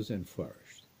arose and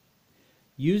flourished.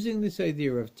 Using this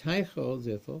idea of Teichel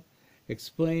Zittel,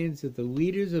 explains that the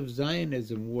leaders of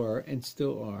Zionism were, and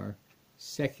still are,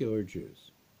 secular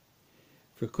Jews.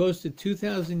 For close to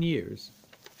 2,000 years,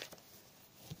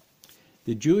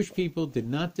 the Jewish people did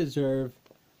not deserve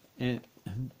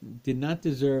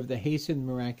the hastened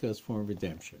miraculous form of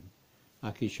redemption,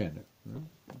 Akishenu.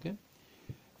 Okay?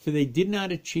 For they did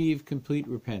not achieve complete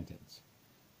repentance.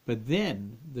 But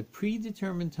then the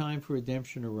predetermined time for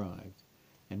redemption arrived,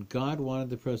 and God wanted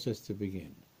the process to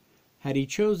begin. Had he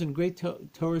chosen great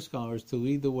Torah scholars to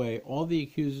lead the way, all the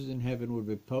accusers in heaven would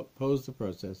have opposed the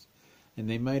process, and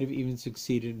they might have even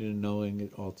succeeded in annulling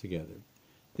it altogether.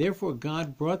 Therefore,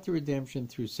 God brought the redemption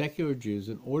through secular Jews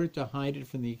in order to hide it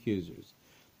from the accusers.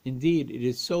 Indeed, it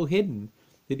is so hidden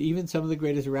that even some of the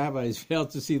greatest rabbis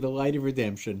failed to see the light of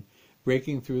redemption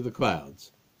breaking through the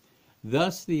clouds.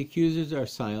 Thus, the accusers are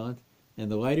silent,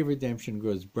 and the light of redemption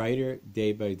grows brighter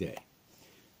day by day.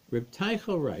 Reb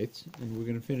Teichel writes, and we're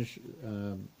going to finish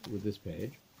with this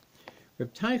page.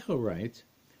 Reb Teichel writes,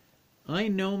 I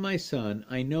know, my son,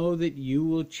 I know that you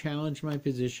will challenge my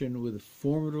position with a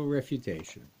formidable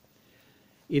refutation.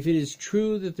 If it is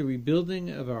true that the rebuilding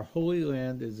of our Holy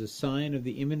Land is a sign of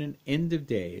the imminent end of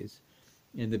days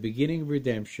and the beginning of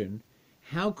redemption,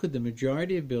 how could the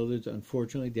majority of builders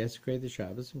unfortunately desecrate the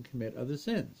Shabbos and commit other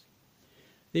sins?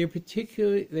 They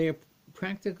are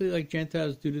practically like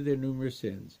Gentiles due to their numerous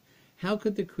sins. How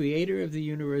could the Creator of the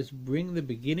universe bring the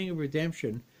beginning of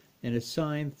redemption and a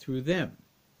sign through them?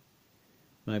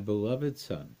 My beloved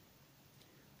son,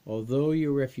 although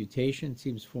your refutation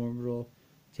seems formidable,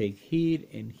 take heed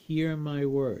and hear my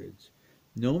words.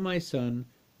 Know, my son,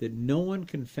 that no one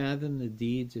can fathom the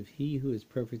deeds of he who is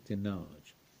perfect in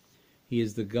knowledge. He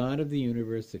is the God of the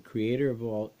universe, the creator of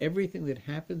all. Everything that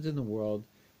happens in the world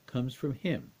comes from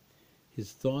him.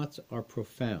 His thoughts are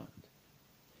profound.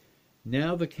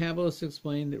 Now the Kabbalists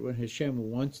explain that when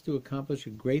Hashem wants to accomplish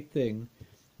a great thing,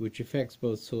 which affects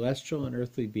both celestial and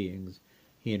earthly beings,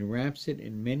 he enwraps it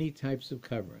in many types of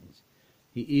coverings.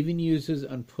 He even uses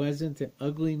unpleasant and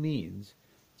ugly means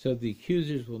so the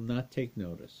accusers will not take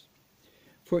notice.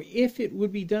 For if it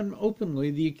would be done openly,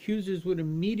 the accusers would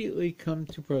immediately come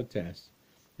to protest,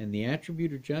 and the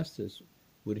attribute of justice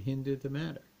would hinder the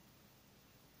matter.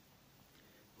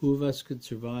 Who of us could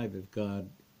survive if God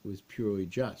was purely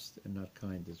just and not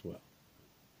kind as well?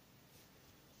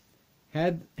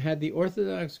 Had the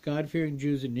Orthodox, God-fearing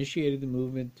Jews initiated the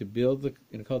movement to build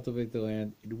and cultivate the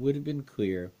land, it would have been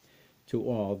clear to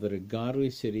all that a godly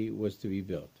city was to be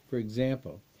built. For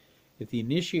example, if the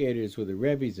initiators were the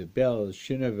Rebbes of Belz,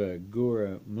 Shinava,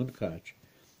 Gura, Munkach,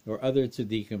 or other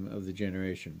tzaddikim of the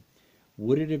generation,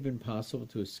 would it have been possible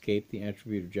to escape the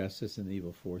attribute of justice and the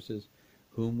evil forces,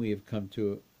 who we have come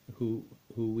to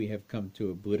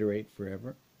obliterate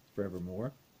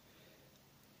forevermore?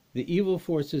 The evil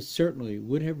forces certainly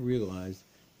would have realized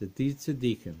that these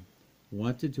tzaddikim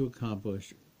wanted to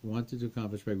accomplish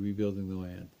by rebuilding the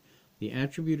land. The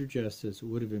attribute of justice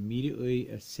would have immediately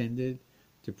ascended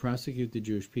to prosecute the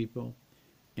Jewish people,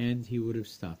 and he would have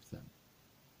stopped them.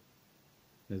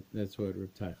 That's what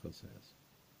Reb Teichel says.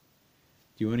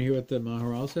 Do you want to hear what the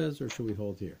Maharal says, or should we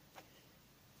hold here?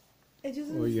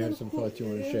 Or you have some thoughts you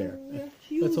want to share?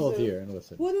 Let's hold here and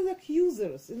listen. What are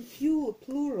accusers in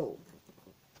plural?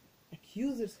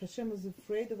 Accusers? Hashem is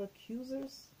afraid of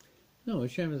accusers? No,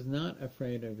 Hashem is not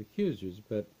afraid of accusers,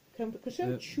 but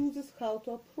Hashem chooses how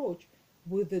to approach,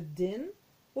 with a din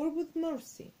or with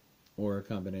mercy. Or a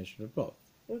combination of both.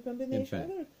 Or a combination in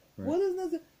fact, of both. Right. What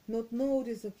is not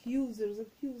notice accusers,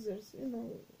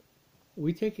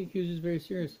 We take accusers very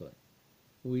seriously.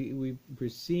 We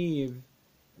perceive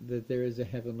that there is a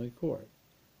heavenly court.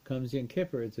 Comes Yom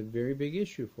Kippur, it's a very big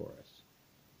issue for us.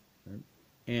 Right?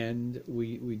 And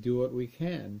we do what we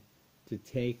can to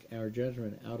take our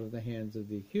judgment out of the hands of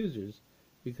the accusers,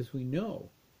 because we know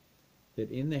that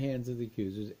in the hands of the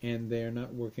accusers, and they are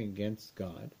not working against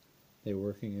God, they're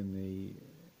working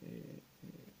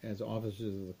as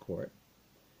officers of the court,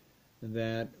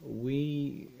 that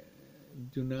we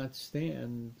do not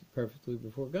stand perfectly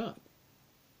before God.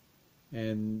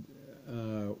 And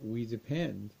we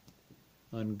depend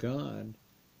on God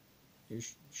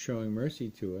showing mercy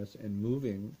to us and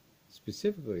moving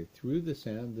specifically through the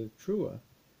sound of Trua.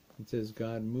 It says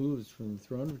God moves from the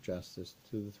throne of justice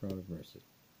to the throne of mercy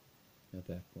at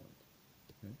that point.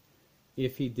 Right?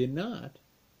 If he did not,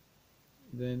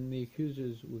 then the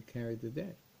accusers would carry the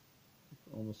day,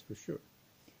 almost for sure.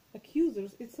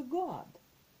 Accusers, it's a God.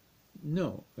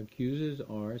 No, accusers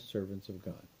are servants of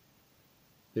God.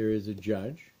 There is a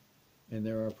judge, and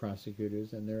there are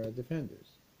prosecutors, and there are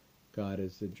defenders. God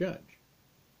is the judge.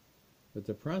 But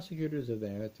the prosecutors are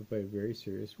there to play a very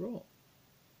serious role.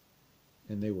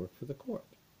 And they work for the court.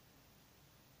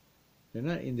 They're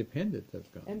not independent of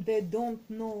God. And they don't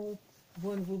know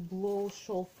when we blow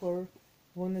shofar,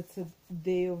 when it's a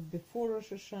day of before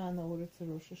Rosh Hashanah or it's a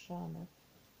Rosh Hashanah.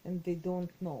 And they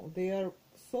don't know. They are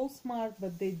so smart,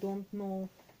 but they don't know.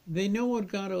 They know what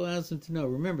God allows them to know.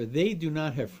 Remember, they do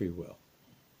not have free will.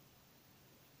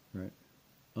 Right?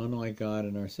 Unlike God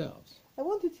and ourselves. I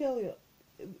want to tell you,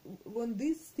 when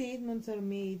these statements are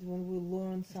made, when we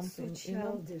learn something, It's so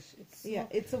childish. It's yeah,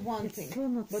 not, it's a one it's thing. so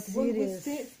not But when we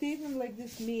serious. statement like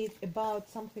this made about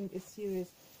something as serious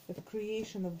as the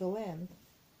creation of the land,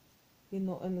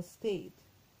 and the state,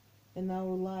 in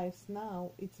our lives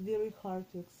now, it's very hard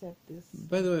to accept this.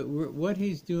 By the way, what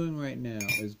he's doing right now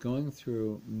is going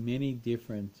through many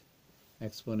different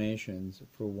explanations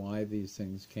for why these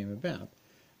things came about.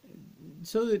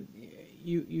 So that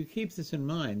you keep this in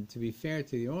mind, to be fair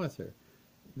to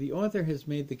the author has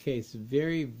made the case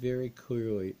very, very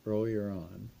clearly earlier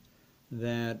on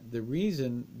that the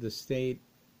reason the state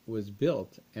was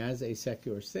built as a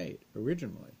secular state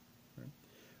originally, right,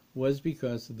 was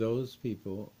because those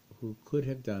people who could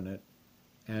have done it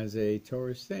as a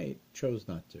Torah state chose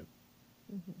not to.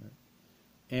 Mm-hmm. Right?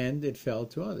 And it fell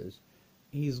to others.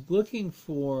 He's looking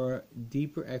for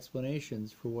deeper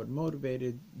explanations for what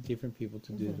motivated different people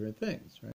to do different things, right?